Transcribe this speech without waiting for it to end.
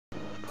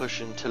push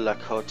into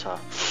Lakota.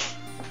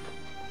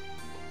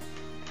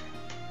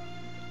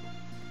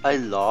 I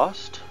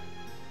lost?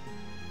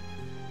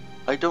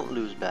 I don't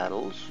lose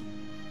battles.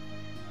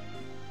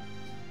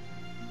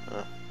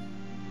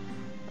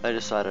 I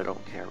decide I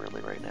don't care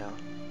really right now.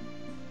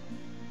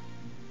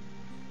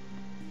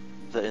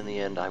 That in the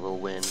end I will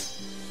win.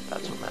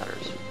 That's what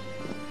matters.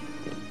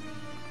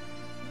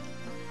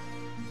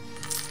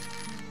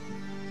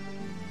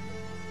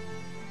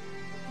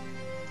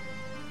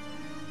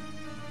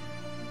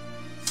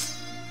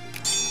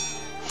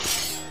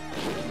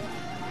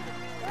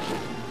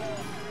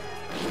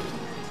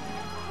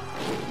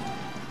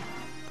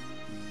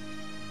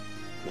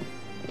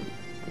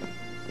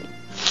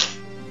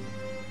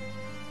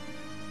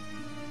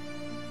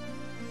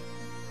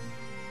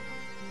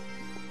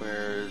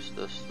 Where's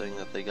this thing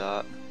that they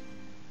got?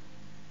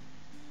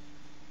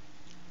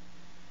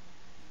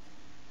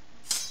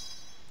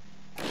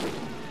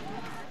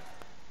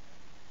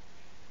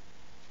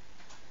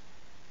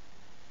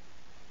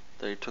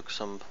 They took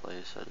some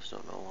place, I just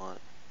don't know what.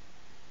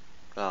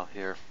 Oh,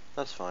 here.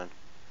 That's fine.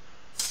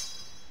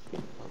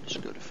 I'll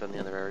just go defend the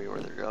other area where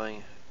they're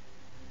going.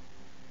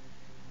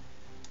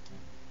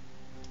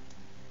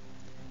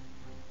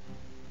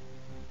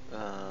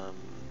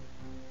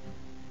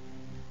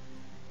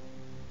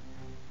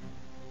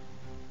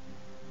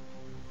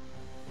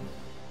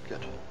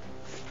 Good.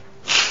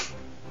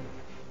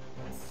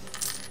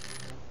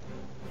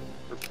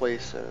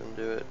 Replace it and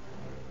do it.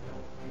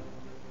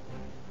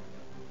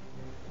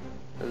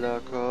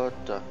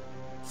 Lakota.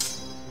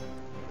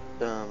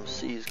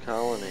 Seize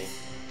colony.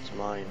 It's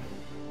mine.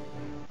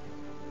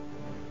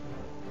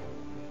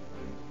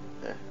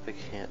 I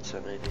can't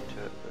send anything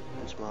to it, but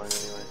it's mine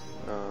anyway.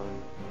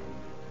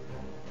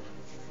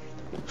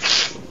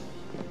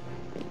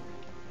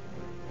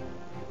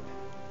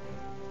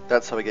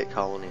 That's how I get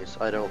colonies.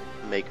 I don't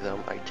make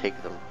them, I take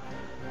them.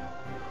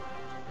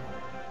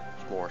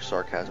 It's more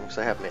sarcasm, because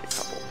I have made a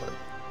couple, but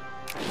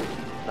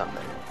not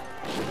many.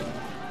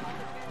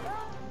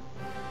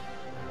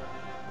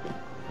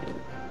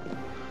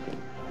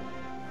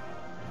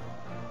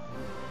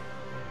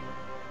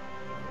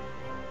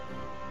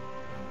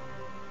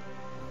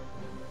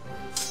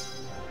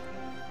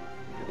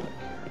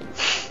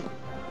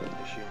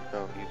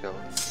 Oh, you go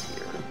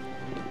here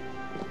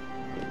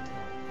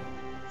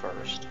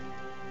first.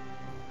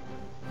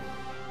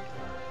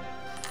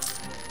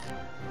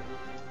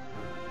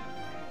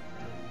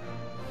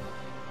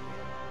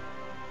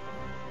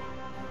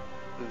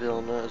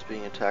 Vilna is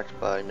being attacked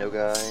by no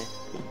guy.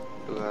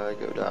 Go guy,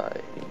 go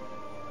die.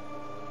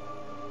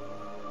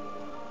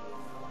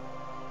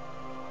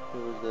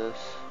 Who is this?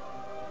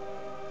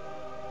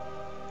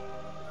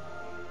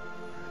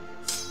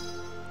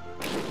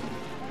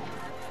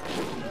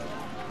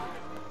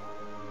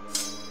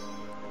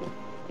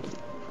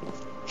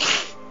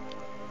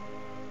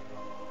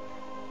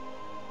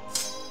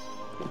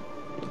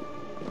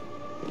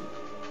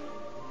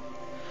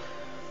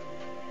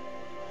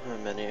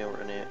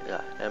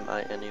 Am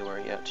I anywhere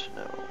yet?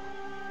 No.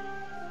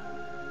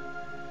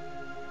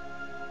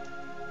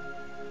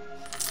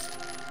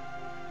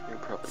 You're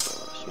probably going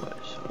this way,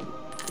 so.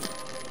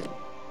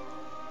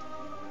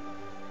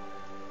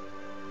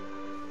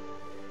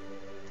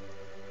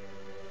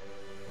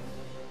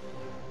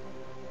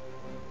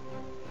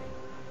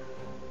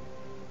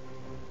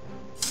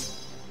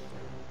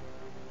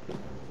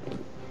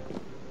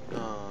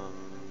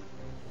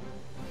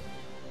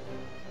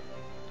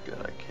 Good,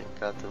 I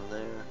got them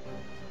there.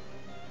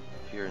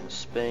 You're in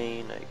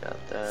Spain, I got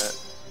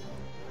that.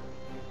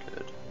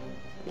 Good.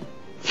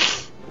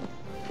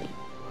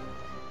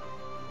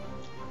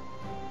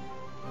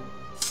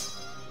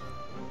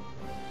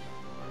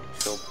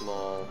 Killed them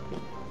all.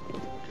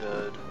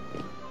 Good.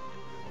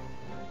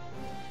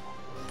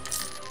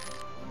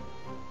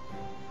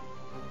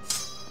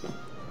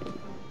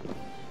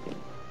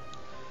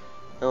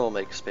 Then we'll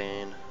make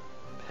Spain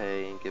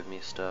pay and give me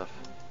stuff.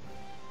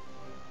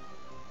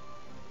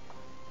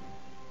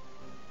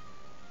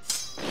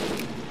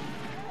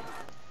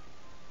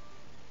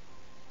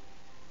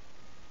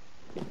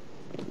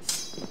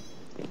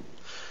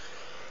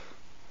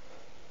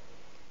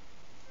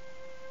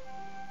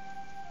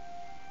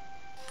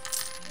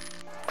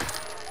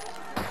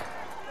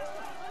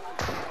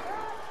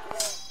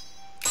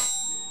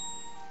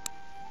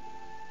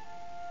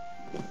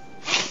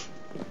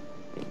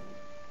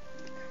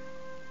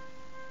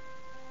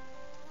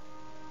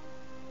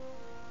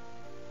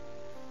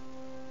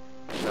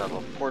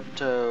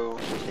 Porto,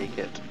 take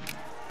it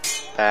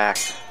back.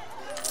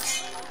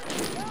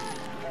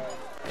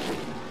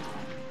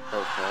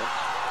 Okay.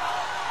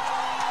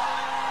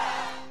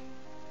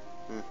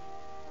 I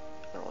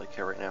don't really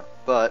care right now,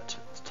 but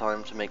it's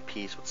time to make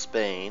peace with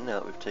Spain now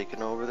that we've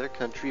taken over their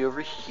country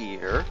over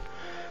here.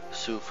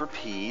 Sue for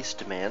peace,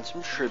 demand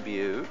some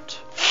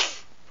tribute.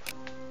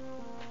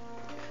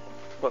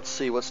 Let's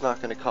see what's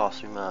not going to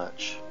cost me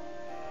much.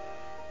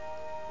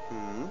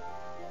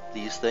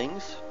 These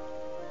things.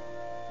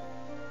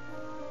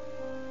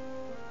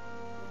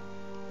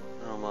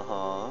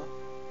 Omaha,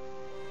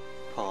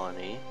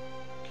 Pawnee,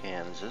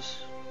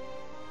 Kansas.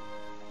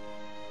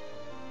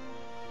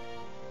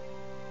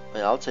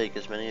 And I'll take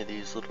as many of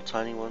these little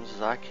tiny ones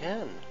as I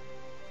can.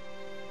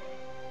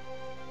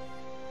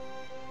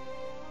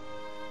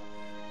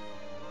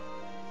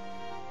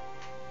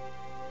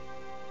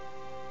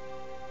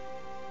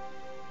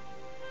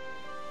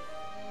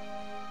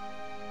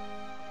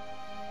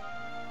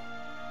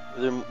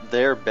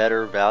 They're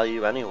better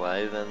value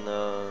anyway than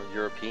the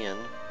European.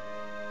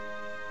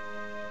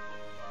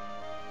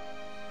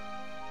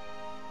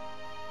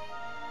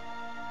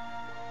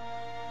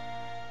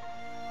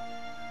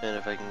 And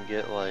if I can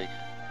get like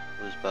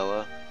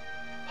Lisboa,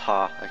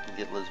 I can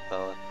get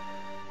Lisboa.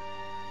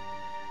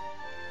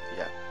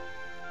 Yeah.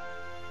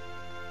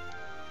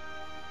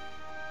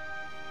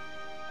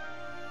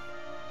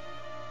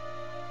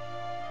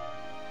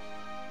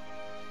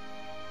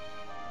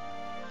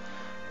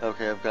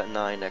 Okay, I've got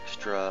 9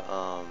 extra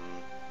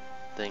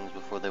things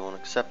before they won't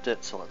accept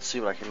it, so let's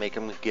see what I can make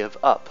them give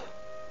up.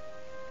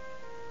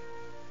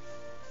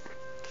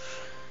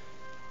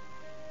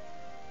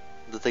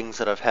 The things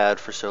that I've had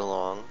for so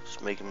long,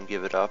 just make them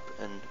give it up,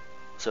 and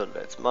so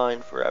that it's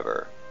mine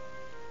forever.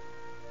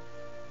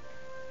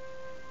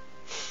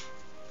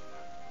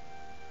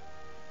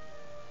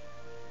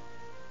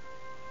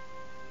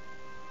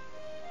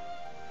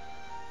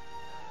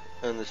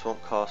 And this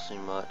won't cost me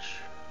much.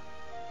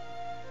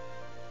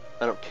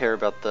 I don't care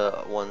about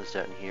the ones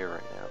down here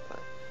right now, but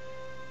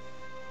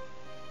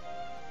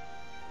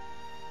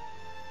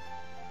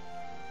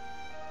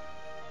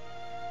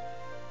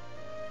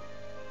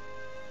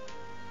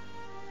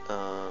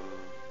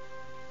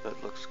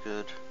that looks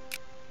good.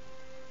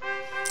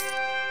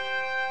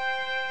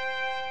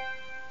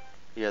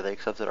 Yeah, they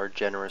accepted our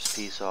generous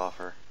peace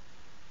offer.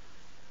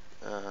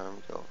 Go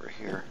over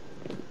here.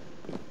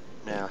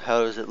 Now,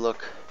 how does it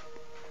look?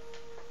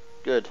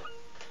 Good.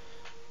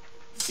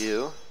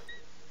 You.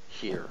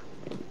 Here.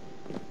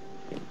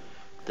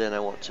 Then I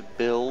want to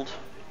build.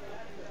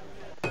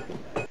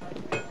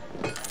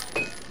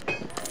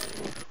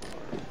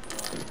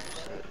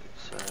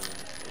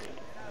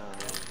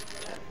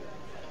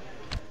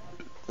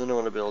 Then I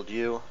want to build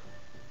you.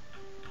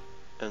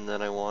 And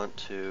then I want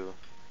to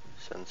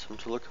send some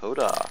to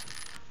Lakota.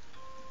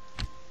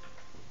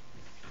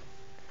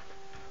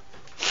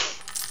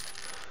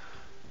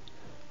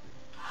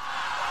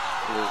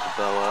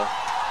 Lisboa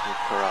and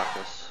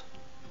Caracas.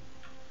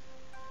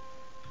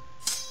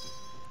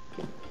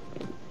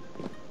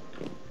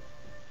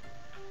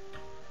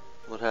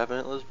 What happened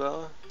at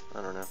Lisboa?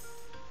 I don't know.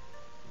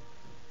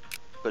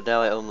 But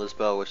now I own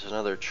Lisboa, which is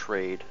another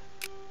trade.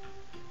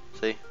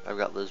 See, I've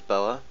got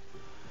Lisboa.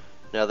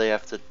 Now they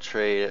have to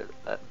trade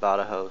at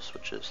Badajoz,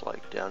 which is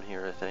like down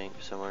here, I think,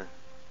 somewhere,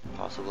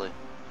 possibly.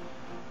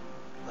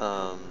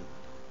 But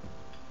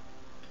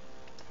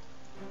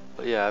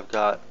yeah, I've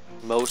got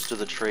most of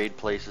the trade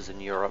places in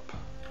Europe,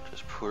 which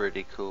is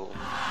pretty cool.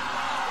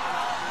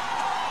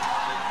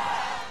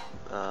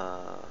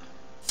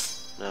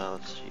 No,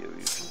 it's you. You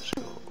can just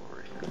go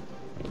over here.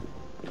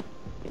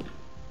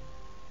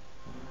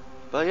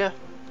 But yeah,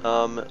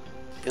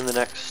 in the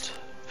next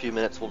few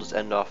minutes, we'll just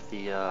end off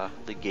the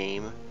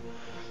game.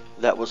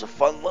 That was a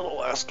fun little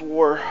last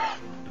war,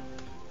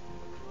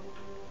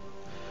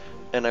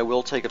 and I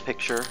will take a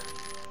picture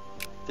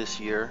this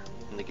year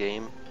in the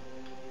game.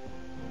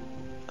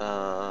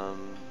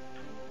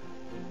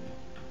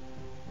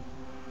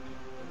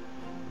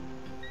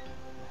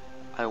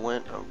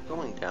 I'm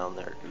going down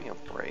there. Give me a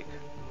break.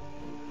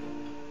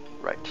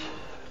 Right.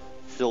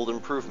 Field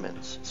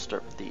improvements.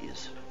 Start with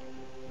these.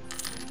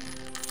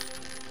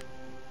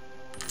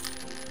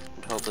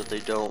 And hope that they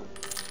don't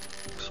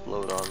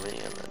explode on me,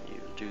 and then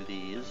you do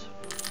these.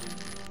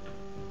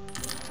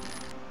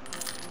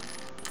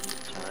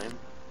 Time.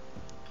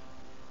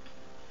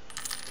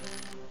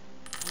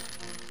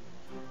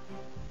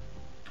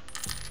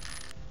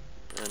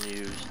 And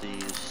use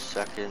these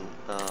second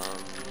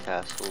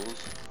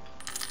castles,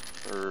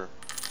 or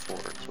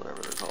forts,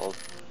 whatever they're called.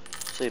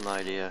 Same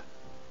idea.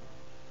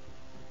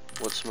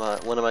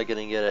 When am I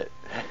gonna get it?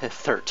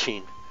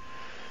 13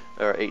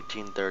 or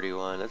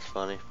 1831? That's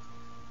funny.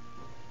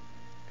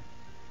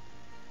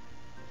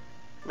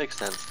 Makes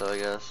sense though, I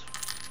guess.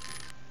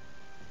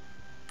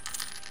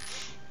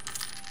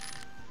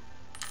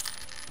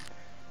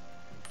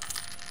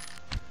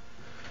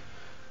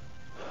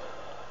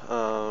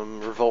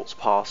 Revolt's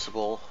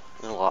possible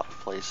in a lot of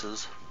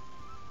places.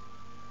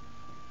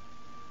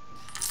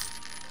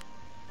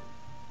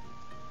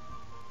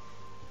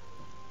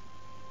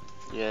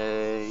 Yeah,